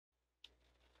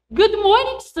Good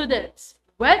morning, students!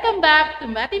 Welcome back to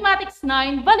Mathematics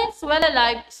 9 Valenzuela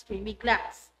live streaming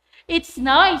class. It's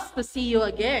nice to see you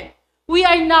again. We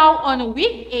are now on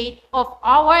week 8 of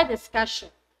our discussion.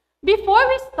 Before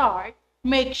we start,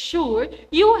 make sure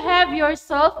you have your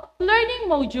self-learning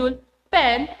module,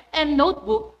 pen, and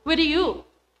notebook with you.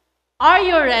 Are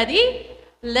you ready?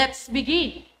 Let's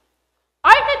begin.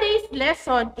 Our today's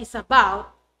lesson is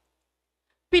about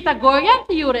Pythagorean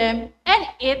theorem and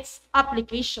its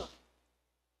application.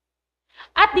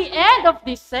 At the end of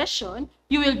this session,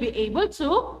 you will be able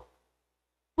to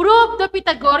prove the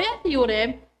Pythagorean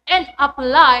theorem and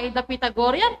apply the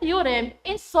Pythagorean theorem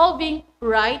in solving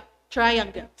right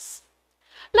triangles.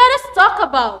 Let us talk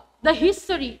about the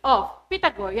history of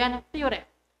Pythagorean theorem.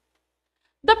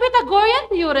 The Pythagorean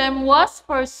theorem was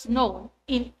first known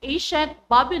in ancient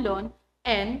Babylon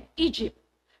and Egypt,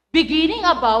 beginning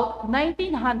about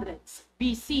 1900s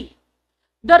BC.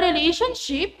 The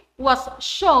relationship was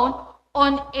shown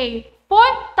on a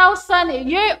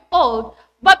 4,000-year-old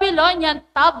Babylonian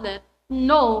tablet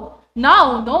now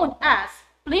known as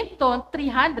Plimpton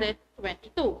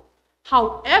 322.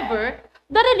 However,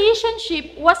 the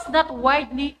relationship was not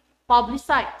widely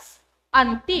publicized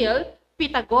until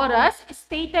Pythagoras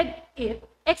stated it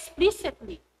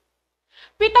explicitly.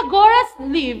 Pythagoras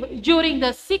lived during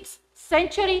the 6th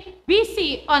century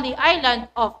BC on the island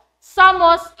of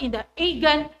Samos in the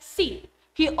Aegean Sea.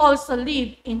 He also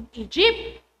lived in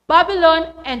Egypt,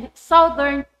 Babylon, and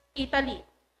southern Italy.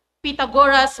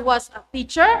 Pythagoras was a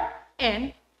teacher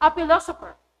and a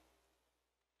philosopher.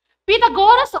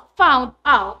 Pythagoras found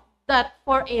out that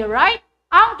for a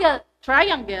right-angled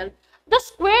triangle, the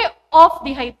square of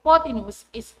the hypotenuse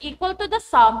is equal to the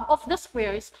sum of the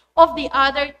squares of the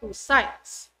other two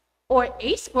sides, or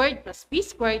a squared plus b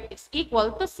squared is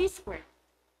equal to c squared.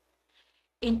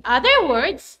 In other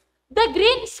words, the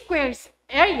green square's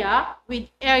area with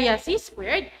area c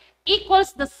squared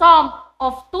equals the sum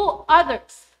of two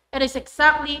others. It is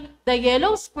exactly the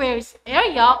yellow square's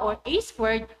area or a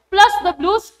squared plus the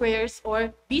blue square's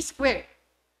or b squared.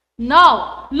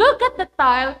 Now, look at the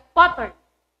tile pattern.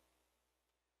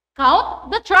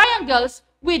 Count the triangles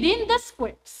within the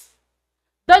squares.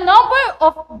 The number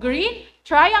of green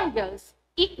triangles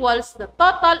equals the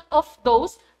total of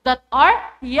those that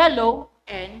are yellow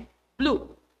and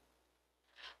blue.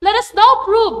 Let us now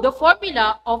prove the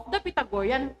formula of the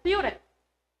Pythagorean theorem.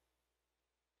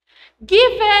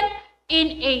 Given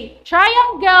in a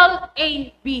triangle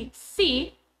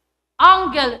ABC,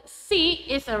 angle C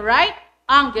is a right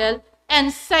angle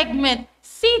and segment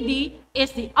CD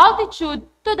is the altitude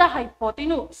to the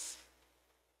hypotenuse.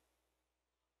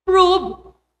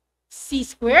 Prove c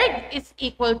squared is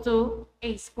equal to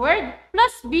a squared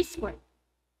plus b squared.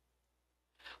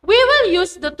 We will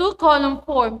use the two-column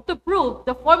form to prove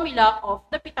the formula of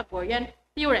the Pythagorean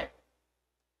theorem.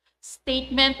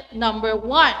 Statement number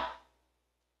 1.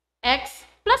 X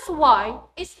plus y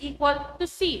is equal to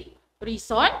c.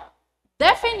 Reason,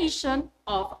 definition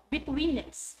of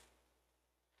betweenness.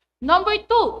 Number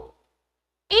 2.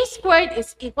 A squared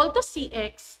is equal to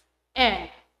cx and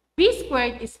b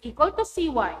squared is equal to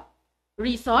cy.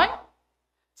 Reason,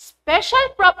 special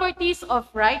properties of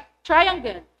right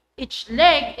triangle. Each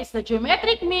leg is the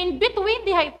geometric mean between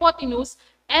the hypotenuse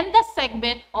and the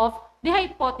segment of the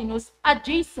hypotenuse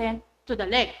adjacent to the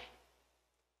leg.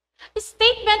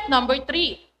 Statement number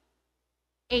 3.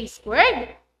 A squared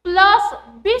plus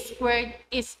b squared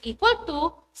is equal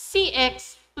to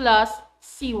cx plus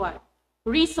cy.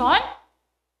 Reason,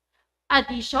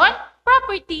 addition,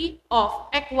 property of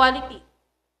equality.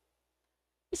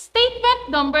 Statement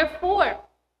number 4.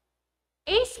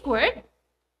 A squared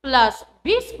plus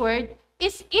b squared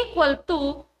is equal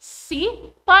to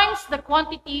c times the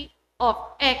quantity of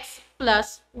x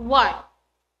plus y.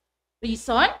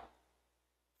 Reason,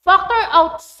 factor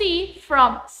out c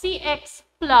from cx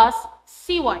plus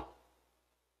cy.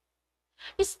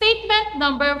 Statement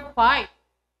number 5.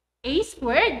 A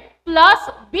squared plus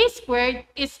b squared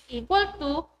is equal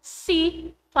to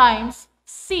c times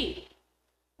c.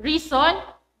 Reason,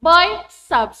 by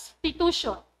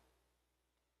substitution.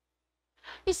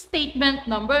 Statement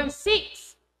number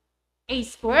 6. A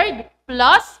squared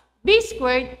plus b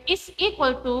squared is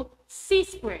equal to c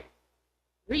squared.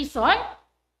 Reason,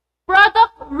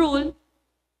 product rule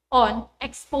on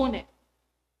exponent.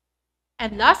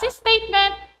 And last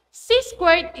statement, c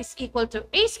squared is equal to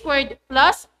a squared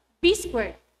plus b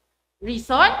squared.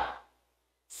 Reason,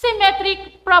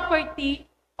 symmetric property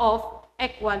of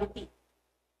equality.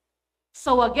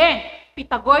 So again,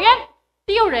 Pythagorean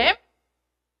theorem,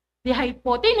 the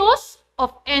hypotenuse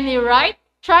of any right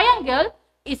triangle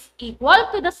is equal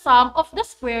to the sum of the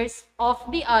squares of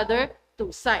the other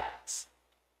two sides.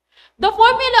 The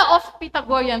formula of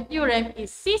Pythagorean theorem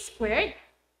is c squared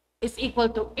is equal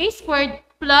to a squared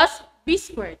plus b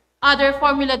squared. Other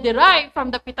formula derived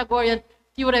from the Pythagorean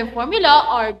theorem formula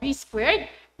are b squared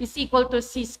is equal to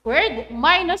c squared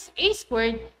minus a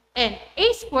squared, and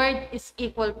a squared is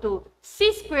equal to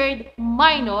c squared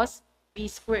minus b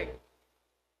squared.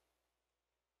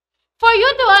 For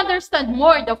you to understand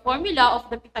more the formula of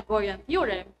the Pythagorean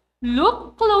theorem,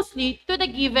 look closely to the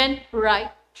given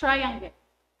right triangle.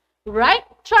 Right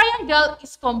triangle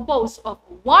is composed of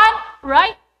one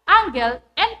right angle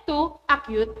and two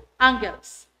acute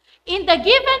angles. In the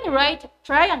given right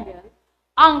triangle,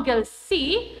 angle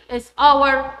C is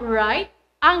our right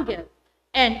angle,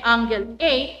 and angle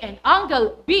A and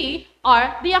angle B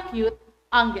are the acute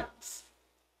angles.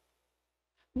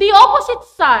 The opposite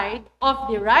side of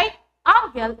the right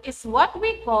angle is what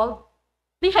we call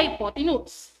the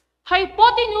hypotenuse.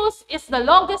 Hypotenuse is the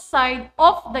longest side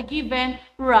of the given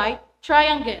right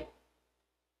triangle.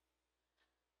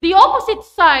 The opposite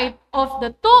side of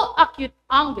the two acute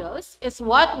angles is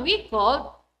what we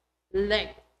call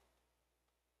length.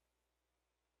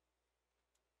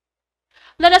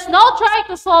 Let us now try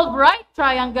to solve right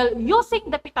triangle using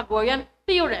the Pythagorean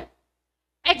theorem.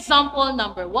 Example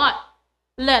number 1.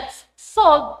 Let's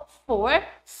solve for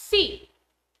C.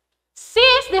 C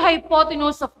is the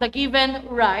hypotenuse of the given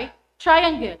right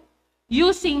triangle.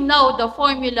 Using now the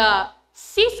formula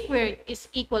c squared is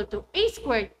equal to a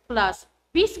squared plus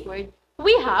b squared,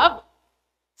 we have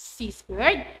c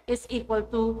squared is equal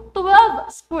to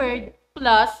 12 squared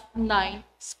plus 9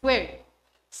 squared.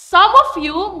 Some of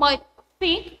you might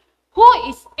think who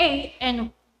is A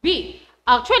and B.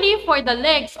 Actually, for the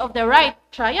legs of the right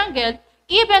triangle,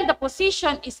 even the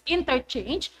position is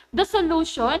interchanged, the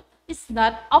solution is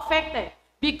not affected.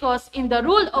 Because in the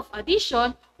rule of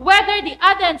addition, whether the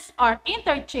addends are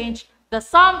interchanged, the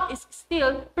sum is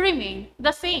still remain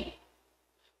the same.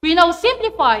 We now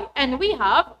simplify and we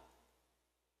have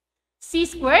c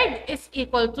squared is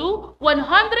equal to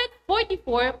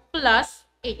 144 plus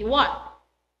 81.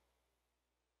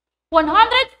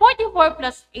 144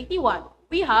 plus 81,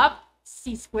 we have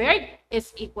c squared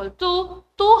is equal to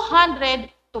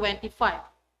 225.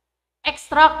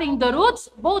 Extracting the roots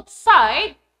both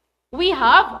sides, we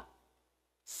have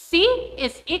c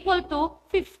is equal to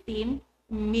 15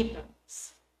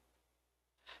 meters.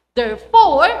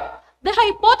 Therefore, the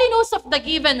hypotenuse of the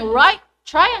given right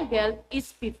triangle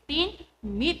is 15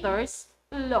 meters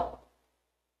long.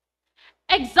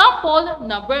 Example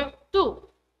number 2.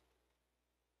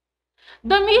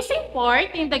 The missing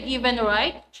part in the given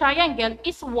right triangle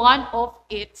is one of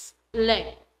its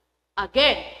legs.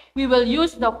 Again, we will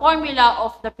use the formula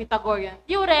of the Pythagorean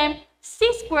theorem.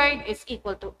 C squared is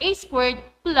equal to a squared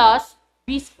plus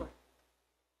b squared.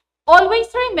 Always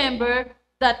remember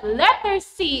that letter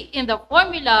C in the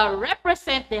formula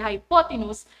represent the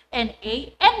hypotenuse and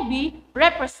A and B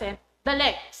represent the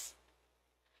legs.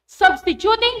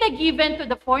 Substituting the given to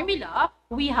the formula,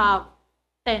 we have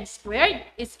 10 squared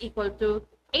is equal to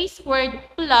a squared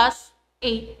plus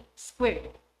 8 squared.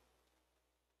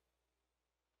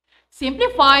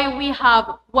 Simplify, we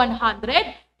have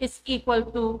 100 is equal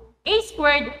to a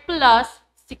squared plus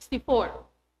 64.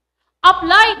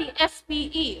 Apply the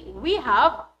SPE, we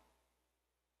have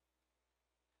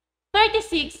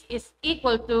 36 is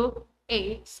equal to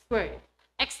a squared.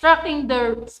 Extracting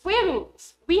the square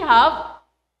roots, we have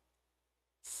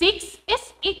 6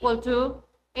 is equal to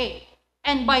a.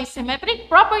 And by symmetric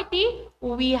property,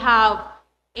 we have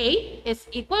a is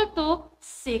equal to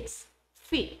 6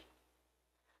 feet.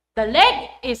 The leg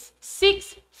is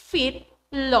 6 feet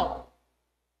long.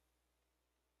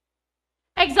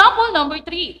 Example number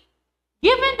 3.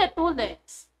 Given the two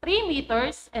legs, 3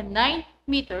 meters and 9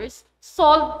 meters,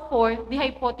 solve for the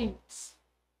hypotenuse.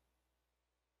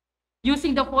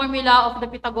 Using the formula of the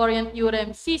Pythagorean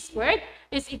theorem, c squared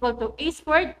is equal to a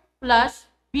squared plus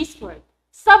b squared.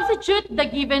 Substitute the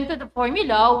given to the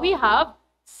formula, we have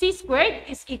c squared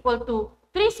is equal to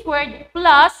 3 squared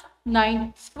plus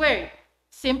 9 squared.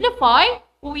 Simplify,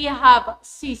 we have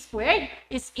c squared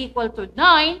is equal to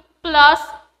 9 plus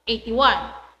 81.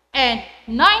 And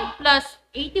 9 plus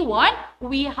 81,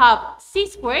 we have c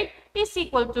squared is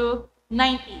equal to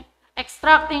 90.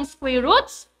 Extracting square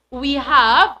roots, we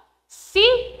have c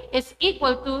is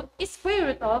equal to square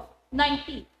root of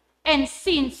 90. And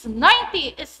since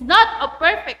 90 is not a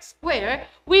perfect square,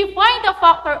 we find the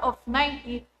factor of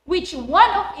 90, which one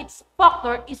of its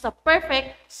factor is a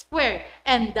perfect square.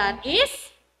 And that is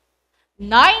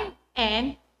 9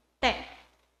 and 10.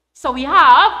 So we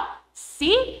have c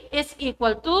C is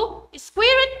equal to square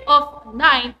root of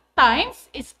 9 times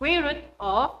square root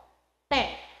of 10.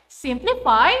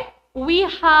 Simplify, we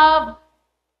have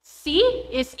C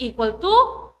is equal to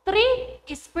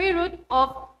 3 square root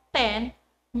of 10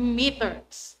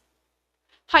 meters.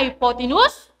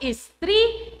 Hypotenuse is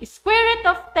 3 square root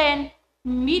of 10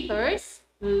 meters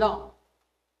long.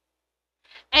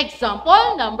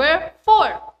 Example number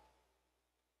 4.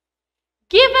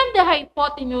 Given the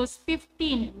hypotenuse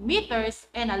 15 meters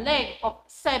and a length of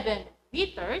 7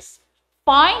 meters,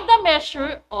 find the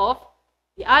measure of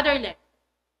the other length.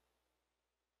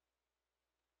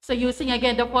 So using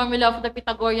again the formula of the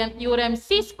Pythagorean theorem,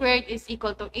 c squared is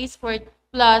equal to a squared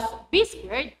plus b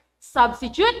squared.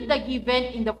 Substitute the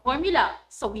given in the formula.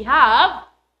 So we have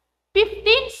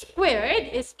 15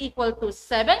 squared is equal to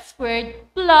 7 squared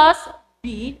plus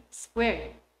b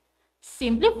squared.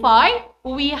 Simplify,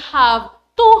 we have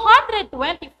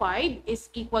 225 is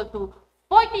equal to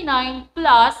 49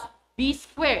 plus b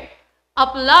squared.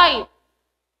 Apply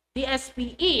the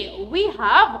SPE. We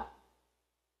have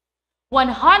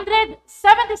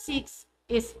 176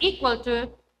 is equal to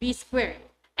b squared.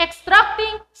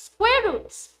 Extracting square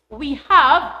roots, we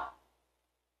have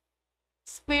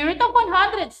square root of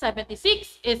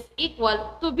 176 is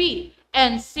equal to b.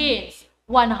 And since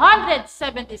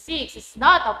 176 is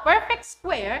not a perfect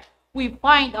square, we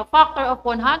find a factor of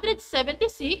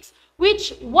 176,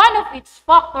 which one of its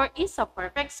factor is a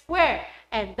perfect square.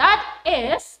 And that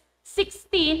is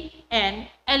 16 and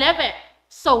 11.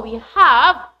 So we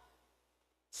have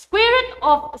square root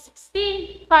of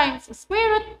 16 times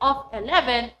square root of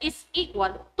 11 is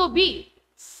equal to b.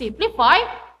 Simplify,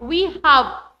 we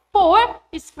have 4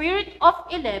 square root of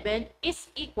 11 is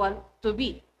equal to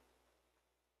b.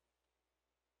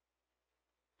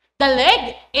 The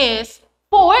leg is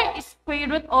 4 square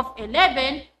root of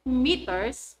 11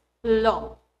 meters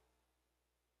long.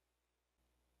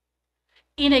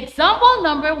 In example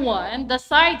number 1, the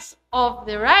sides of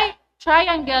the right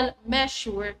triangle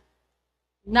measure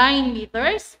 9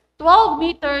 meters, 12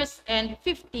 meters, and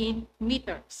 15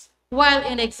 meters. While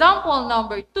in example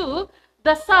number 2,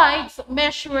 the sides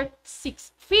measure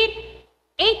 6 feet,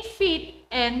 8 feet,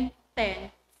 and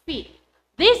 10 feet.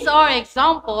 These are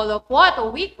examples of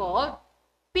what we call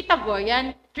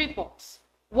Pythagorean triples.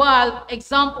 While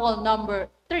example number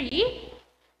 3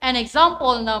 and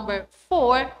example number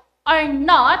 4 are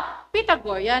not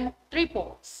Pythagorean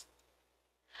triples.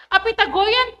 A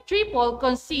Pythagorean triple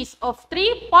consists of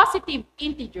 3 positive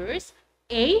integers,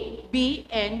 a, b,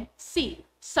 and c,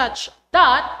 such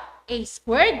that a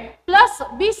squared plus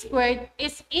b squared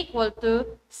is equal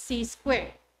to c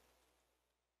squared.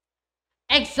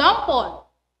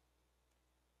 Example.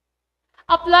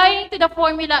 Applying to the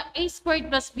formula a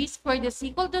squared plus b squared is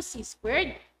equal to c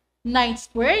squared, 9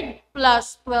 squared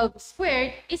plus 12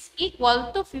 squared is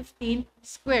equal to 15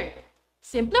 squared.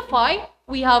 Simplify,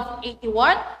 we have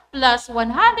 81 plus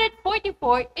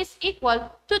 144 is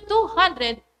equal to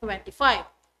 225.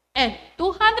 And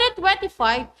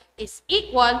 225 is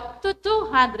equal to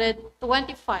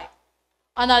 225.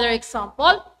 Another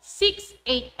example, 6,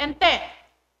 8, and 10.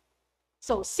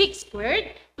 So 6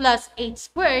 squared plus 8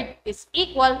 squared is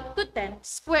equal to 10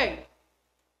 squared.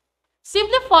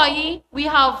 Simplifying, we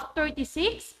have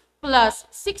 36 plus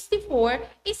 64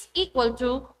 is equal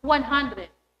to 100.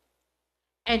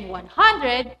 And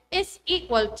 100 is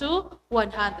equal to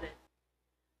 100.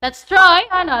 Let's try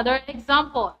another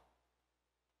example.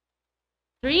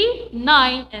 3,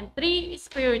 9, and 3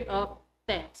 square root of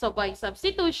 10. So by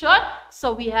substitution,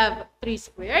 so we have 3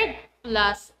 squared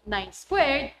plus 9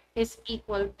 squared is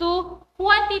equal to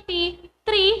quantity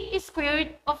 3 square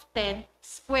root of 10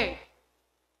 squared.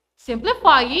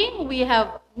 Simplifying, we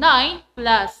have 9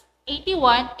 plus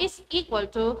 81 is equal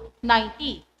to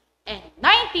 90. And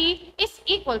 90 is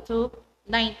equal to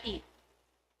 90.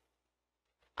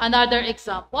 Another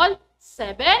example,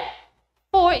 7,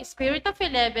 4 square root of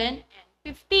 11, and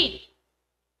 15.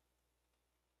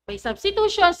 By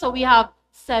substitution, so we have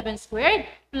 7 squared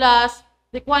plus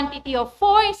the quantity of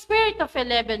 4 square root of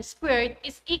 11 squared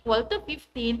is equal to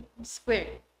 15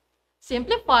 squared.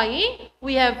 Simplifying,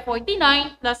 we have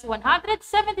 49 plus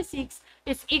 176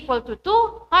 is equal to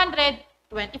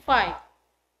 225.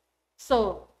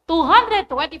 So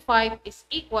 225 is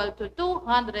equal to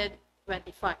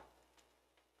 225.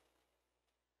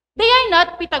 They are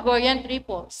not Pythagorean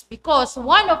triples because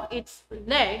one of its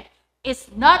legs is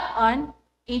not an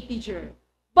integer.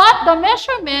 But the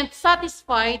measurements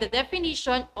satisfy the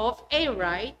definition of a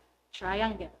right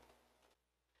triangle.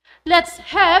 Let's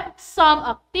have some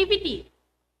activity.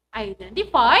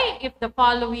 Identify if the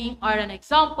following are an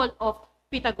example of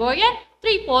Pythagorean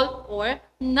triple or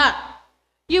not.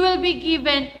 You will be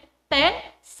given 10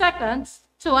 seconds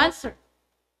to answer.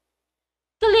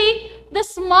 Click the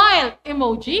smile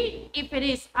emoji if it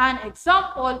is an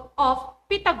example of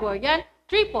Pythagorean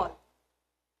triple.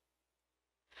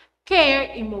 Care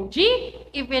emoji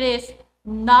if it is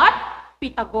not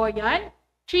Pythagorean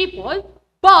triple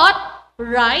but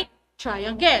right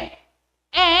triangle.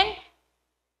 And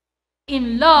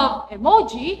in love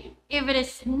emoji if it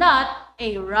is not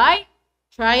a right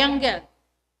triangle.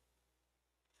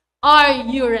 Are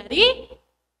you ready?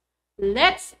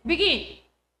 Let's begin.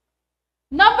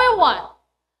 Number 1.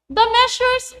 The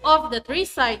measures of the three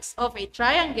sides of a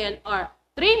triangle are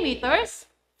 3 meters,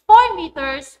 4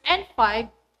 meters, and 5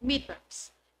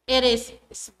 meters. It is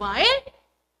smile,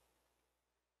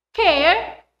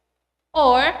 care,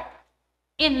 or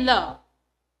in love.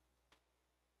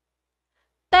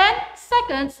 10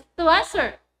 seconds to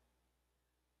answer.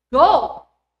 Go!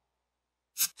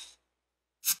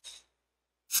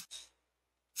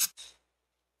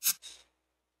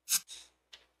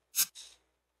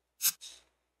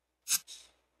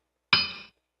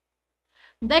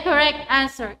 The correct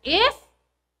answer is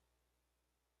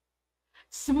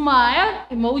smile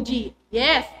emoji.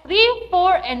 Yes, 3,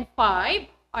 4, and 5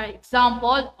 are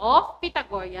example of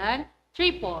Pythagorean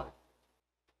triple.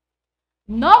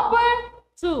 Number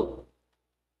 2.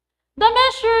 The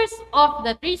measures of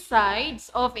the three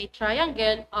sides of a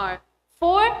triangle are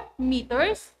 4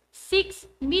 meters, 6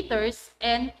 meters,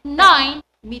 and 9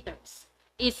 meters.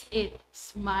 Is it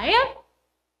smile,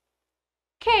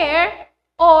 care,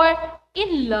 or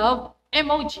in love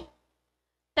emoji?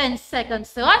 10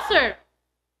 seconds to answer.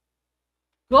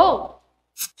 Go!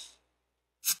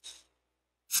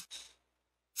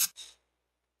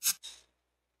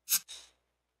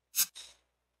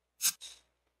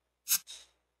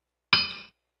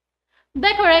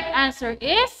 The correct answer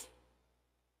is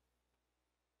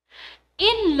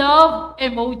in love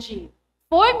emoji.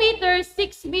 4 meters,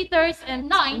 6 meters, and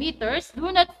 9 meters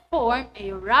do not form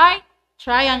a right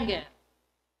triangle.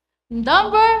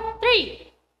 Number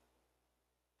 3.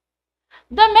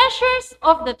 The measures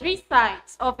of the three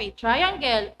sides of a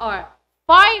triangle are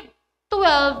 5,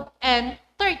 12, and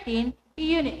 13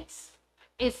 units.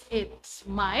 Is it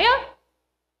smile,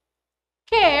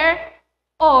 care,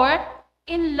 or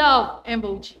in love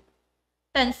emoji?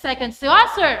 10 seconds to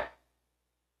answer.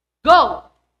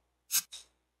 Go!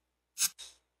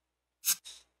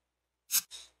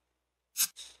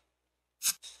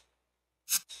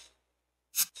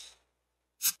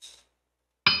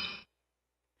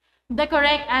 The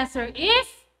correct answer is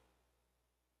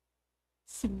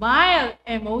smile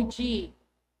emoji.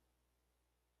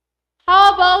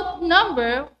 How about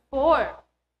number 4?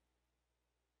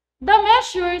 The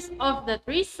measures of the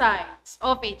three sides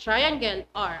of a triangle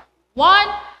are 1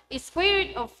 square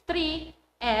root of 3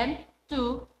 and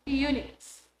 2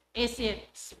 units. Is it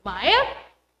smile,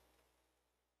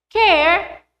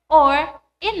 care, or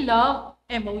in love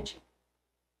emoji?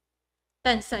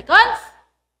 10 seconds.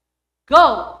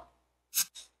 Go!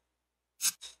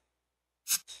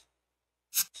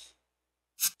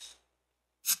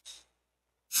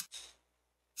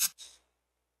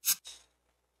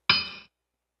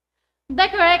 The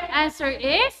correct answer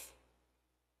is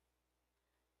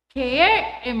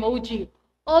care emoji.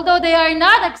 Although they are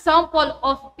not example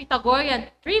of Pythagorean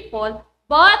triple,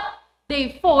 but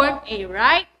they form a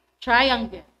right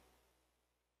triangle.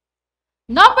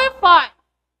 Number 5.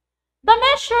 The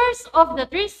measures of the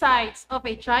three sides of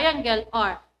a triangle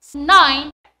are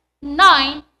 9,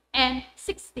 9, and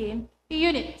 16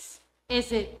 units.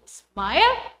 Is it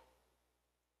smile,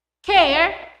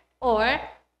 care, or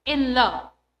in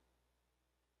love?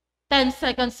 10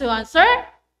 seconds to answer.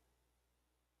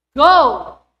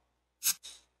 Go!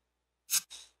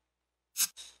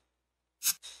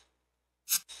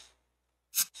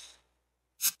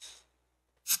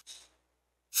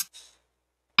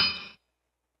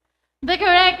 The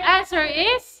correct answer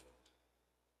is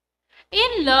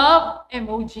in love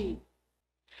emoji.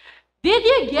 Did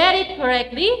you get it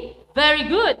correctly? Very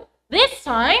good. This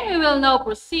time, we will now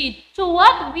proceed to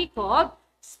what we call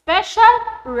special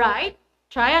right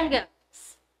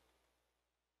triangles.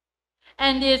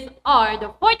 And these are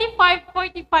the 45,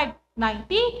 45,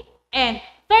 90 and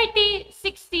 30,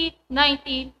 60,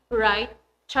 90 right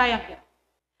triangle.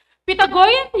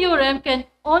 Pythagorean theorem can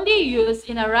only use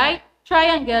in a right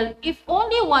triangle if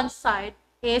only one side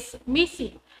is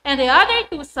missing and the other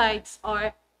two sides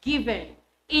are given.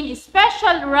 In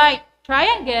special right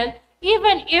triangle,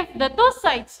 even if the two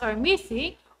sides are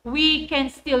missing, we can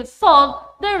still solve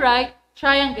the right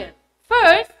triangle.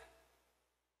 First,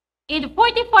 in the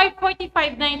 45,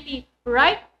 45, 90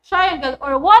 right triangle,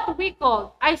 or what we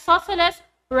call isosceles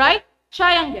right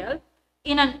triangle.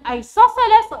 In an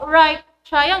isosceles right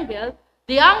triangle,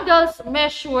 the angles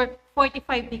measure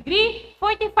 45 degree,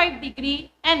 45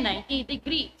 degree, and 90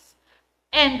 degrees.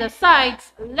 And the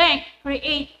sides length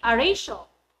create a ratio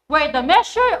where the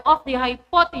measure of the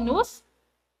hypotenuse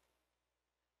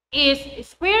is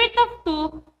square root of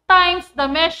 2 times the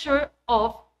measure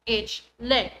of each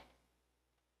leg.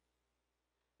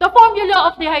 The formula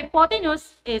of the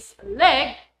hypotenuse is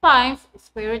leg times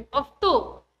square root of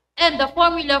 2. And the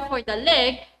formula for the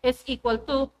leg is equal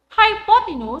to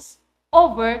hypotenuse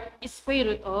over square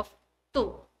root of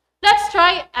 2. Let's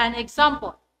try an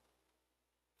example.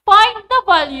 Find the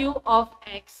value of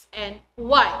x and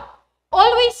y.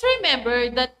 Always remember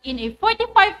that in a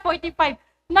 45, 45,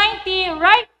 90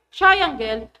 right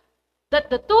triangle, that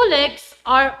the two legs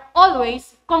are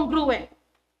always congruent.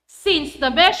 Since the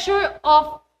measure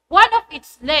of one of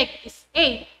its legs is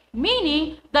 8,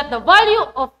 meaning that the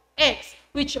value of x,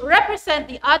 which represent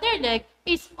the other leg,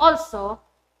 is also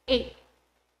 8.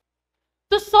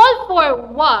 To solve for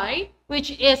y,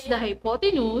 which is the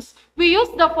hypotenuse, we use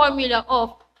the formula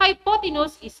of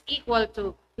hypotenuse is equal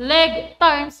to leg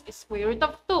times square root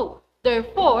of 2.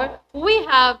 Therefore, we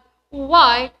have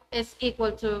y is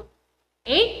equal to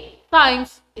 8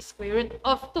 times square root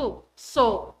of 2.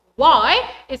 So, y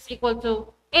is equal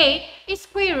to 8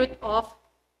 square root of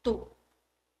 2.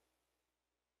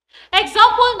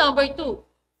 Example number 2.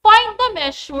 Find the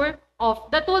measure of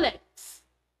the two legs.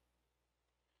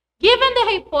 Given the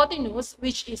hypotenuse,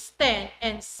 which is 10,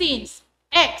 and since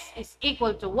x is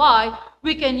equal to y,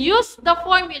 we can use the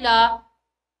formula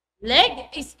leg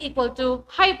is equal to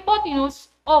hypotenuse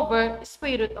over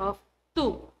square root of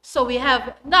 2. So we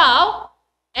have now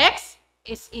x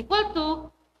is equal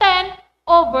to 10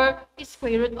 over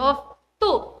square root of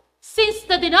 2. Since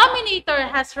the denominator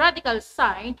has radical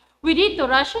sign, we need to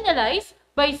rationalize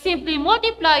by simply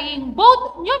multiplying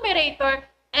both numerator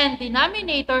and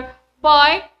denominator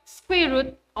by square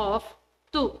root of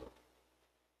 2.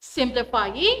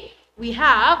 Simplifying, we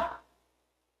have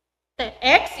the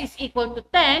x is equal to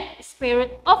 10 square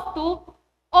root of 2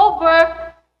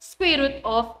 over square root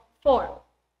of 4.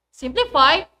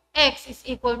 Simplify, x is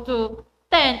equal to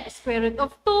 10 square root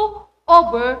of 2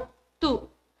 over 2.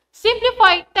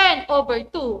 Simplify 10 over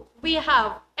 2, we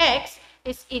have x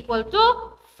is equal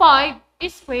to 5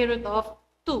 square root of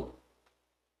 2.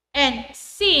 And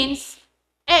since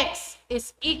x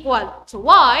is equal to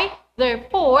y,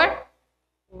 therefore,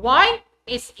 y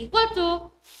is equal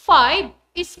to 5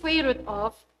 square root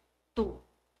of 2.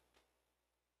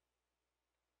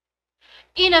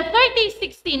 In a 30,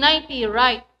 60, 90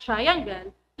 right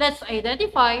triangle, let's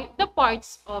identify the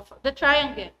parts of the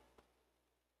triangle.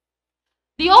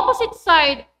 The opposite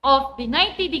side of the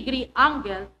 90-degree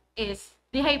angle is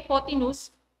the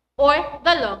hypotenuse or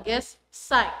the longest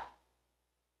side.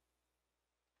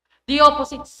 The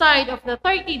opposite side of the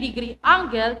 30-degree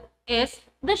angle is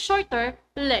the shorter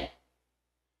leg.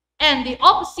 And the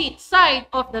opposite side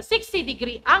of the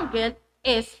 60-degree angle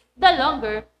is the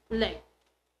longer leg.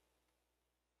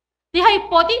 The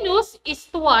hypotenuse is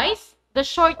twice the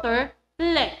shorter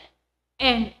leg.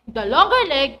 And the longer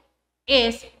leg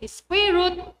is square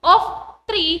root of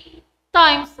 3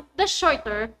 times the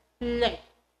shorter leg.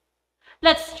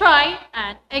 Let's try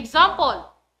an example.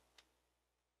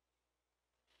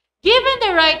 Given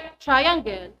the right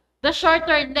triangle, the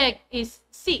shorter leg is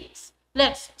 6.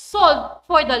 Let's solve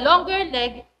for the longer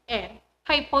leg and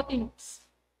hypotenuse.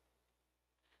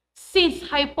 Since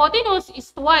hypotenuse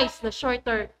is twice the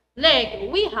shorter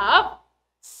leg, we have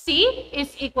C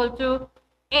is equal to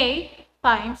A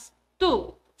times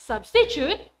 2.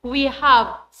 Substitute, we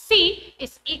have C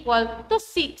is equal to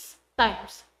 6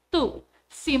 times 2.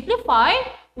 Simplify,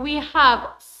 we have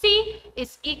C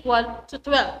is equal to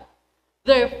 12.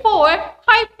 Therefore,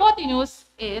 hypotenuse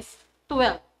is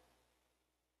 12.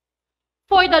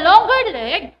 For the longer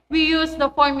leg, we use the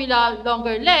formula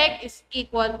longer leg is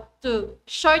equal to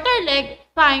shorter leg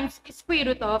times square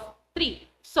root of 3.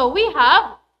 So we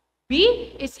have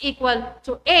B is equal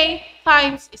to A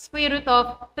times square root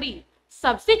of 3.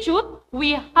 Substitute,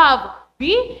 we have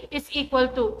B is equal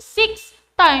to 6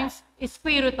 times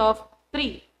square root of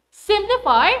 3.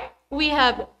 Simplify, we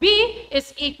have B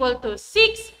is equal to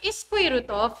 6 square root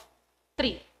of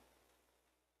 3.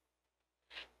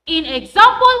 In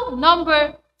example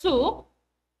number 2,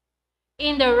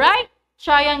 in the right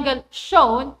triangle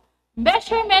shown,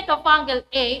 measurement of angle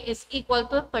A is equal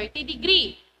to 30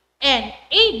 degree and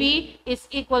AB is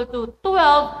equal to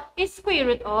 12 square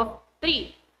root of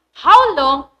 3. How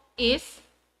long is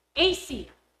AC?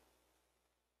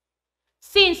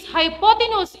 Since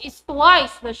hypotenuse is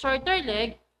twice the shorter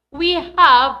leg, we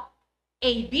have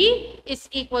AB is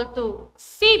equal to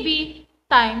CB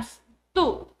times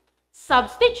 2.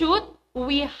 Substitute,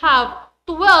 we have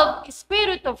 12 square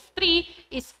root of 3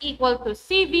 is equal to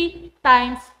CB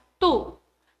times 2.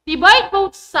 Divide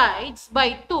both sides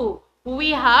by 2.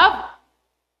 We have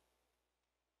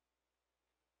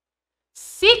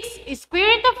 6 square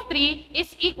root of 3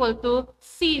 is equal to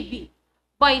CB.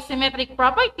 By symmetric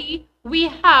property, we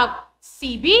have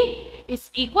CB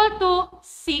is equal to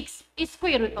 6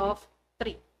 square root of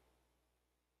 3.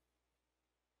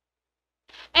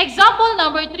 Example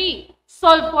number 3.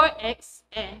 Solve for x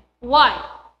and y.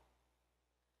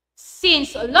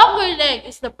 Since longer leg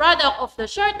is the product of the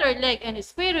shorter leg and the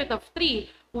square root of 3,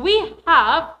 we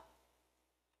have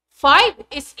 5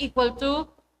 is equal to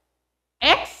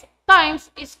x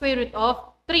times square root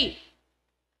of 3.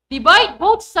 Divide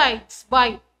both sides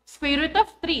by square root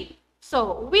of 3.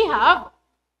 So, we have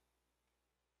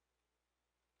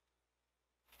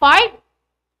 5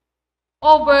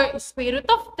 over square root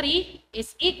of 3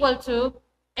 is equal to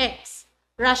x.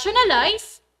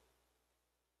 Rationalize.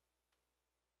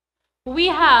 We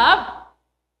have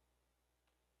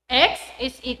x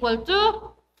is equal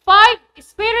to 5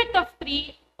 square root of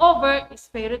 3 over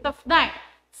square root of 9.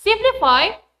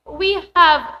 Simplify. We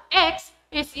have x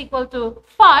is equal to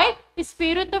 5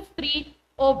 square root of 3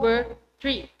 over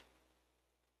 3.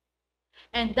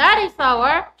 And that is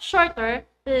our shorter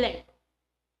leg.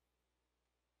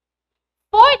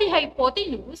 For the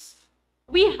hypotenuse,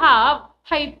 we have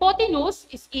hypotenuse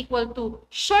is equal to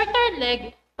shorter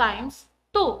leg times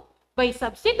 2. By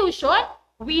substitution,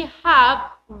 we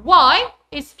have y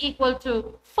is equal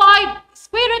to 5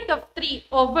 square root of 3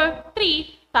 over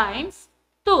 3 times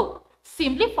 2.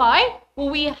 Simplify,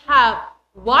 we have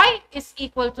y is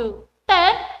equal to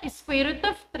 10 square root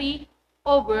of 3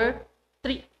 over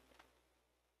 3.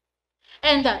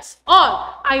 And that's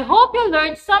all. I hope you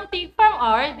learned something from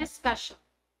our discussion.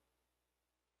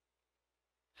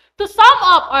 To sum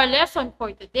up our lesson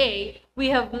for today, we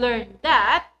have learned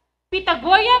that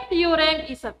Pythagorean theorem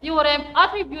is a theorem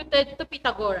attributed to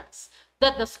Pythagoras,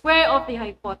 that the square of the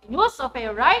hypotenuse of a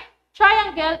right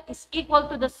triangle is equal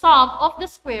to the sum of the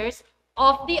squares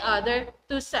of the other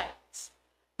two sides.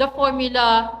 The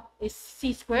formula is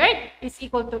c squared is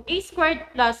equal to a squared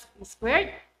plus b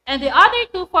squared, and the other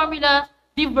two formulas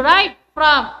derived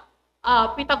from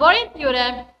Pythagorean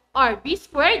theorem are b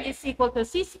squared is equal to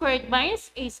c squared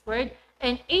minus a squared,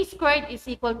 and a squared is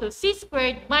equal to c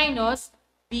squared minus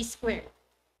b squared.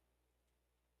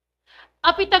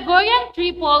 A Pythagorean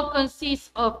triple consists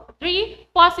of 3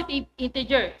 positive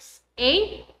integers,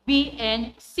 a, b,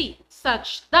 and c,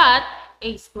 such that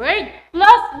a squared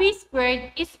plus b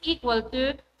squared is equal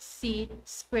to c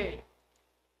squared.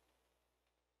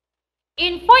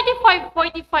 In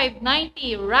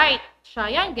 45-45-90 right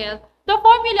triangle, the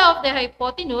formula of the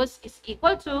hypotenuse is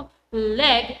equal to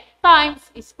leg times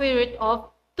square root of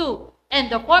 2. And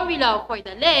the formula for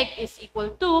the leg is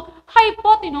equal to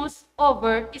hypotenuse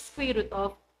over square root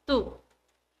of 2.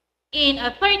 In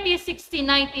a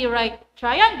 30-60-90 right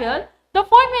triangle, the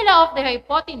formula of the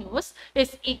hypotenuse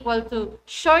is equal to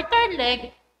shorter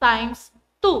leg times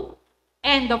 2.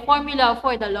 And the formula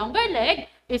for the longer leg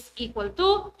is equal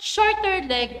to shorter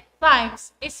leg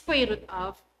times square root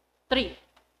of 3.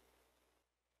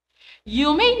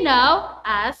 You may now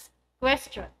ask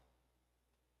question.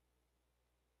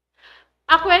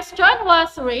 A question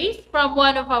was raised from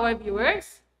one of our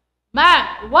viewers.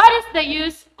 Ma'am, what is the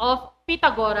use of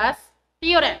Pythagoras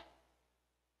theorem?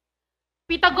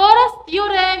 Pythagoras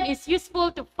theorem is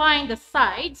useful to find the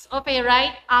sides of a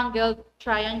right-angled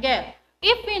triangle.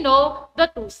 If we know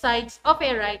the two sides of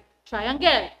a right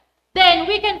triangle, then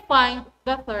we can find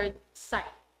the third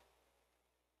side.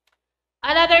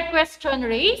 Another question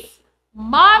raised.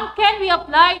 Ma'am, can we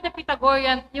apply the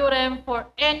Pythagorean theorem for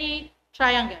any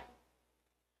triangle?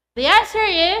 The answer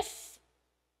is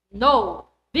no.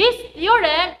 This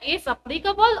theorem is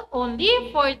applicable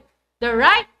only for the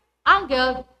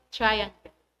right-angled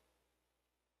triangle.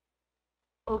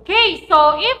 Okay,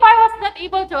 so if I was not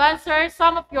able to answer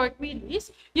some of your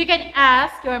queries, you can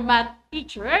ask your math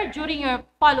teacher during your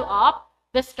follow-up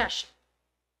discussion.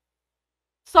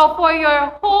 So for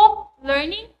your home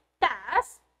learning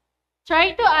task,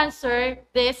 try to answer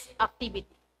this activity.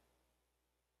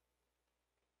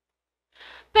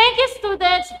 Thank you,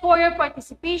 students, for your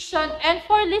participation and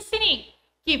for listening.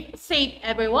 Keep safe,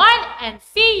 everyone, and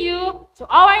see you to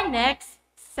our next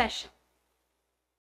session.